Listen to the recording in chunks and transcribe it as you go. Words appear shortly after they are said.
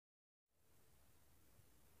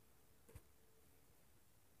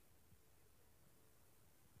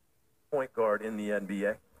point guard in the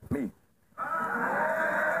NBA? Me.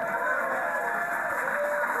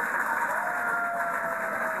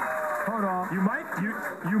 Hold on. You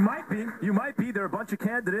might be. There are a bunch of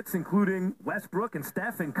candidates, including Westbrook and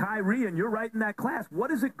Steph and Kyrie, and you're right in that class.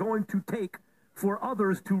 What is it going to take for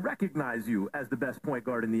others to recognize you as the best point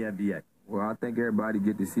guard in the NBA? Well, I think everybody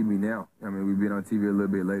get to see me now. I mean, we've been on TV a little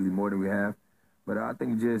bit lately, more than we have. But I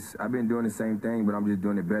think I've been doing the same thing, but I'm just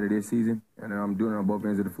doing it better this season, and I'm doing it on both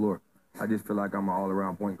ends of the floor. I just feel like I'm an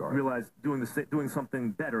all-around point guard. Realize doing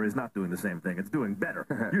something better is not doing the same thing. It's doing better.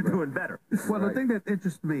 You're doing better. Well, the thing that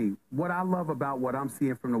interests me, what I love about what I'm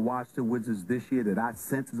seeing from the Washington Wizards this year that I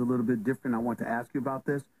sense is a little bit different, I want to ask you about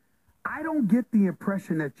this. I don't get the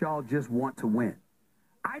impression that y'all just want to win.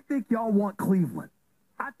 I think y'all want Cleveland.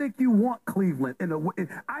 I think you want Cleveland.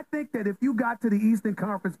 I think that if you got to the Eastern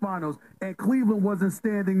Conference Finals and Cleveland wasn't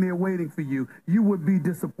standing there waiting for you, you would be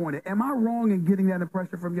disappointed. Am I wrong in getting that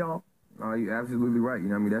impression from y'all? No, you're absolutely right. You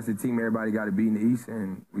know, I mean, that's the team everybody got to beat in the East,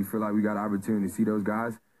 and we feel like we got an opportunity to see those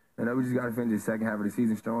guys. And we just got to finish the second half of the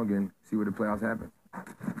season strong and see where the playoffs happen.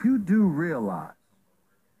 You do realize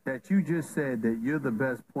that you just said that you're the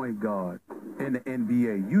best point guard in the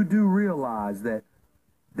NBA. You do realize that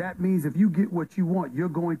means if you get what you want, you're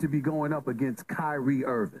going to be going up against Kyrie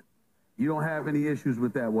Irving. You don't have any issues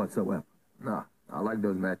with that whatsoever? Nah, I like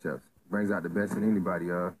those matchups. Brings out the best in anybody.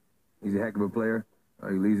 He's a heck of a player.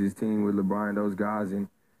 He leads his team with LeBron and those guys, and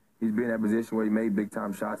he's been in that position where he made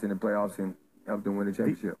big-time shots in the playoffs and helped them win the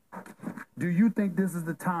championship. Do you think this is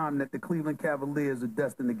the time that the Cleveland Cavaliers are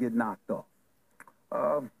destined to get knocked off?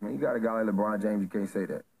 You got a guy like LeBron James, you can't say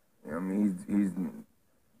that. You know, I mean, he's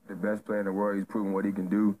the best player in the world. He's proven what he can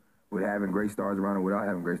do with having great stars around him, without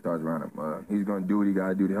having great stars around him. He's going to do what he got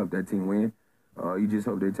to do to help that team win. You just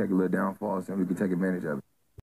hope they take a little downfall so we can take advantage of it.